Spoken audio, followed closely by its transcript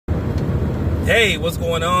Hey, what's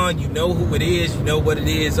going on? You know who it is. You know what it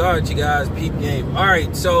is. All right, you guys, peep game. All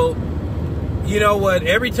right, so you know what?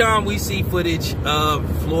 Every time we see footage of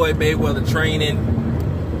Floyd Mayweather training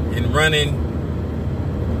and running,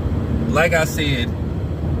 like I said,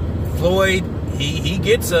 Floyd, he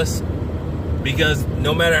gets us, because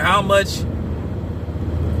no matter how much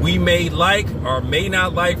we may like or may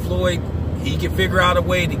not like Floyd, he can figure out a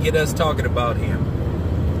way to get us talking about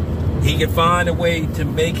him. He can find a way to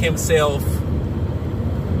make himself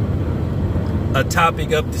a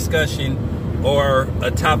topic of discussion or a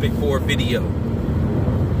topic for a video.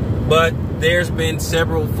 But there's been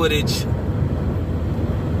several footage,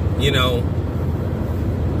 you know,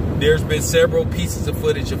 there's been several pieces of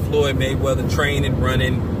footage of Floyd Mayweather training,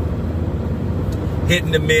 running,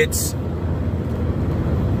 hitting the mitts,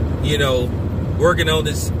 you know, working on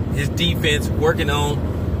his defense, working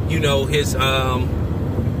on, you know, his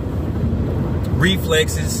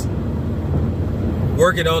reflexes,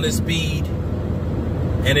 working on his speed.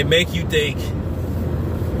 And it make you think,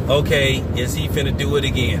 okay, is he finna do it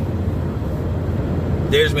again?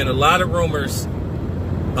 There's been a lot of rumors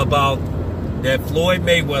about that Floyd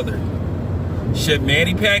Mayweather, should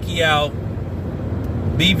Manny Pacquiao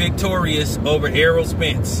be victorious over Errol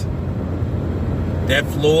Spence, that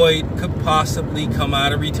Floyd could possibly come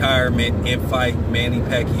out of retirement and fight Manny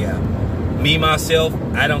Pacquiao. Me, myself,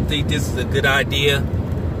 I don't think this is a good idea.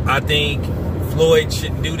 I think Floyd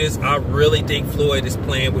shouldn't do this. I really think Floyd is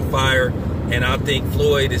playing with fire, and I think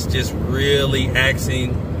Floyd is just really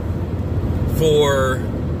asking for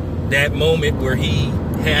that moment where he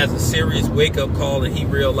has a serious wake-up call and he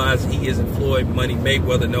realizes he isn't Floyd Money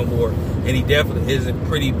Mayweather no more, and he definitely isn't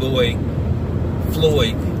Pretty Boy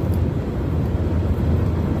Floyd.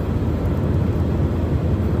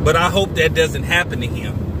 But I hope that doesn't happen to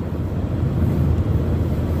him,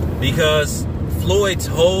 because Floyd's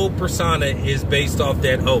whole persona is based off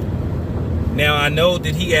that hope. Now, I know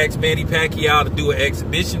that he asked Manny Pacquiao to do an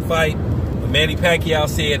exhibition fight, but Manny Pacquiao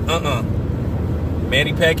said,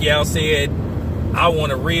 Manny Pacquiao said, I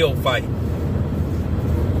want a real fight.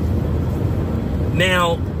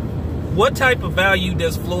 Now, what type of value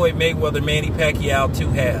does Floyd Mayweather Manny Pacquiao 2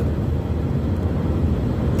 have?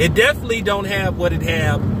 It definitely don't have what it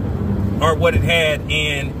had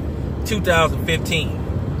in 2015.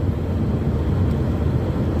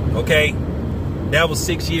 Okay, that was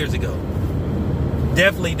 6 years ago.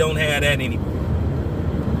 Definitely don't have that anymore.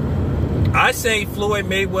 I say Floyd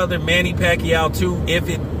Mayweather Manny Pacquiao 2, if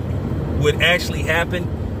it would actually happen,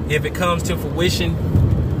 if it comes to fruition,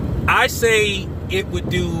 I say it would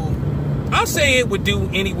do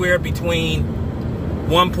anywhere between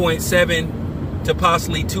 1.7 to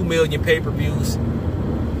possibly 2 million pay-per-views.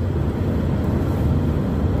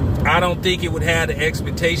 I don't think it would have the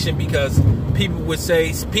expectation, because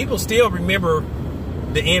people still remember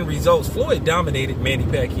the end results. Floyd dominated Manny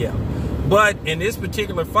Pacquiao. But in this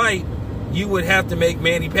particular fight, you would have to make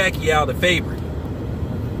Manny Pacquiao the favorite.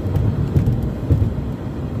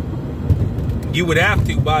 You would have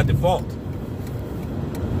to by default.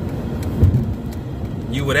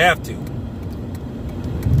 You would have to.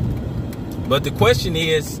 But the question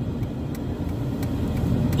is,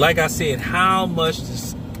 like I said, how much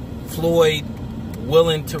is Floyd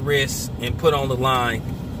willing to risk and put on the line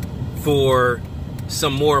for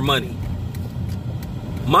some more money?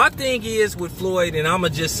 My thing is with Floyd, and I'm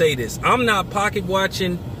gonna just say this, I'm not pocket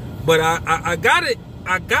watching, but I gotta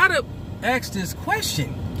ask this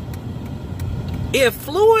question. If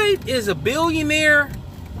Floyd is a billionaire,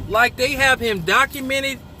 like they have him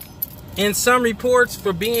documented in some reports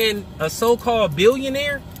for being a so-called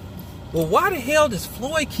billionaire, well, why the hell does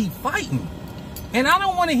Floyd keep fighting? And I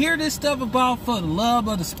don't want to hear this stuff about for the love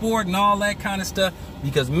of the sport and all that kind of stuff,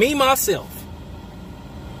 because me, myself,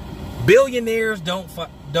 billionaires don't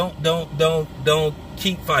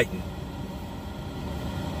keep fighting.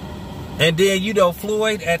 And then, you know,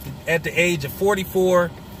 Floyd at the age of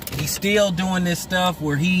 44, he's still doing this stuff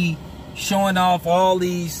where he showing off all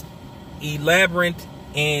these elaborate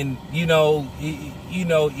and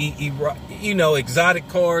exotic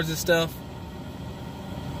cars and stuff.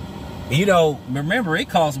 You know, remember, it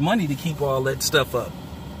costs money to keep all that stuff up.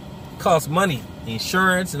 It costs money,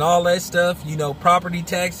 insurance and all that stuff, you know, property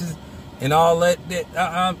taxes and all that.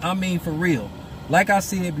 I mean, for real. Like I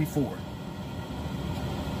said before,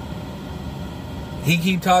 he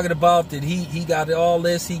keep talking about that he got all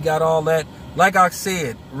this, he got all that. Like I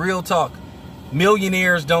said, real talk,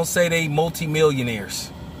 millionaires don't say they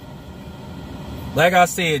multi-millionaires. Like I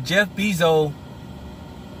said, Jeff Bezos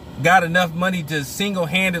got enough money to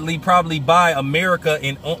single-handedly probably buy America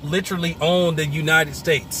and literally own the United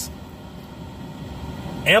States.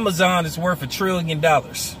 Amazon is worth $1 trillion.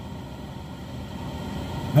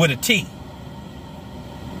 With a T.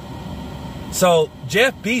 So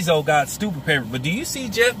Jeff Bezos got stupid paper. But do you see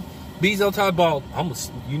Jeff Bezos talk about, I'm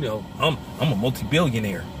a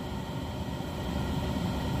multi-billionaire.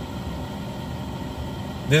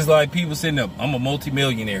 There's like people sitting up, I'm a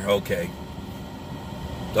multi-millionaire. Okay.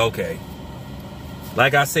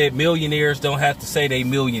 Like I said, millionaires don't have to say they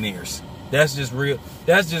millionaires. That's just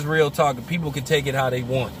real talk. People can take it how they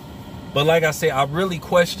want. But like I said, I really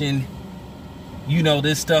question,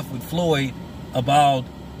 this stuff with Floyd about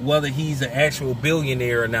whether he's an actual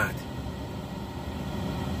billionaire or not.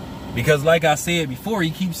 Because like I said before,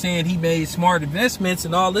 he keeps saying he made smart investments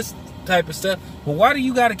and all this type of stuff. But why do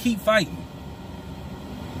you got to keep fighting?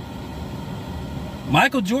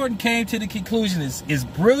 Michael Jordan came to the conclusion, as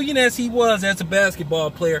brilliant as he was as a basketball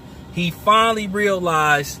player, he finally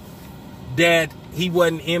realized that he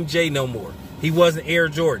wasn't MJ no more. He wasn't Air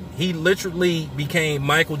Jordan. He literally became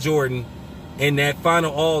Michael Jordan in that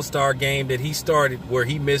final All-Star game that he started where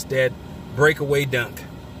he missed that breakaway dunk.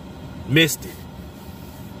 Missed it.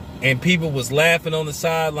 And people was laughing on the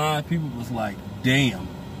sideline. People was like, damn.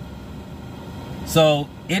 So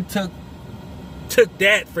it took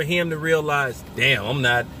that for him to realize, damn, I'm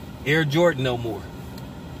not Air Jordan no more.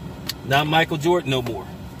 Not Michael Jordan no more.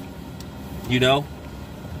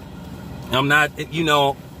 I'm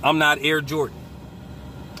not Air Jordan.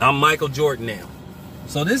 I'm Michael Jordan now.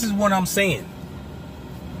 So this is what I'm saying.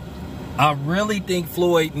 I really think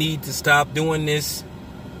Floyd needs to stop doing this.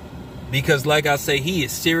 Because like I say, he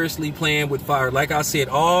is seriously playing with fire. Like I said,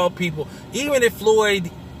 all people, even if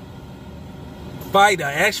Floyd fight an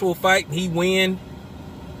actual fight and he win,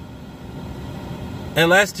 and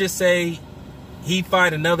let's just say he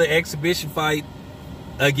fight another exhibition fight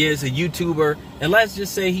against a YouTuber, and let's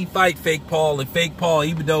just say he fight Fake Paul, and Fake Paul,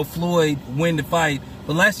 even though Floyd win the fight,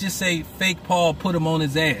 but let's just say Fake Paul put him on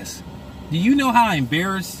his ass. Do you know how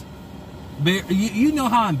embarrassed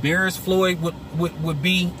Floyd would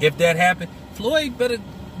be if that happened? Floyd better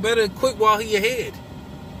quit while he ahead,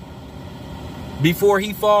 before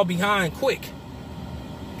he fall behind quick.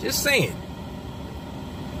 Just saying.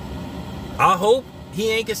 I hope he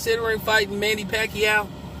ain't considering fighting Manny Pacquiao,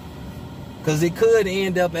 because it could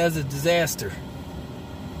end up as a disaster.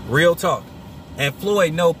 Real talk. And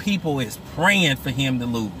Floyd know people is praying for him to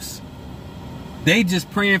lose. They just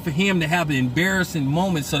praying for him to have an embarrassing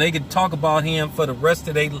moment so they can talk about him for the rest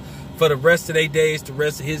of their days, the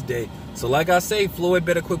rest of his day. So like I say, Floyd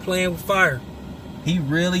better quit playing with fire. He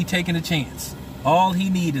really taking a chance. All he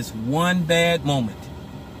need is one bad moment,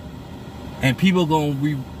 and people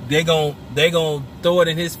they gonna throw it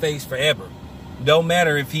in his face forever. Don't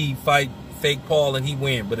matter if he fight Fake Paul and he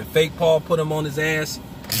win, but if Fake Paul put him on his ass,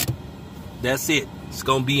 that's it. It's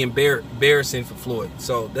gonna be embarrassing for Floyd.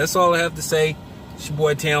 So that's all I have to say. It's your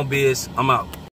boy Town Biz. I'm out.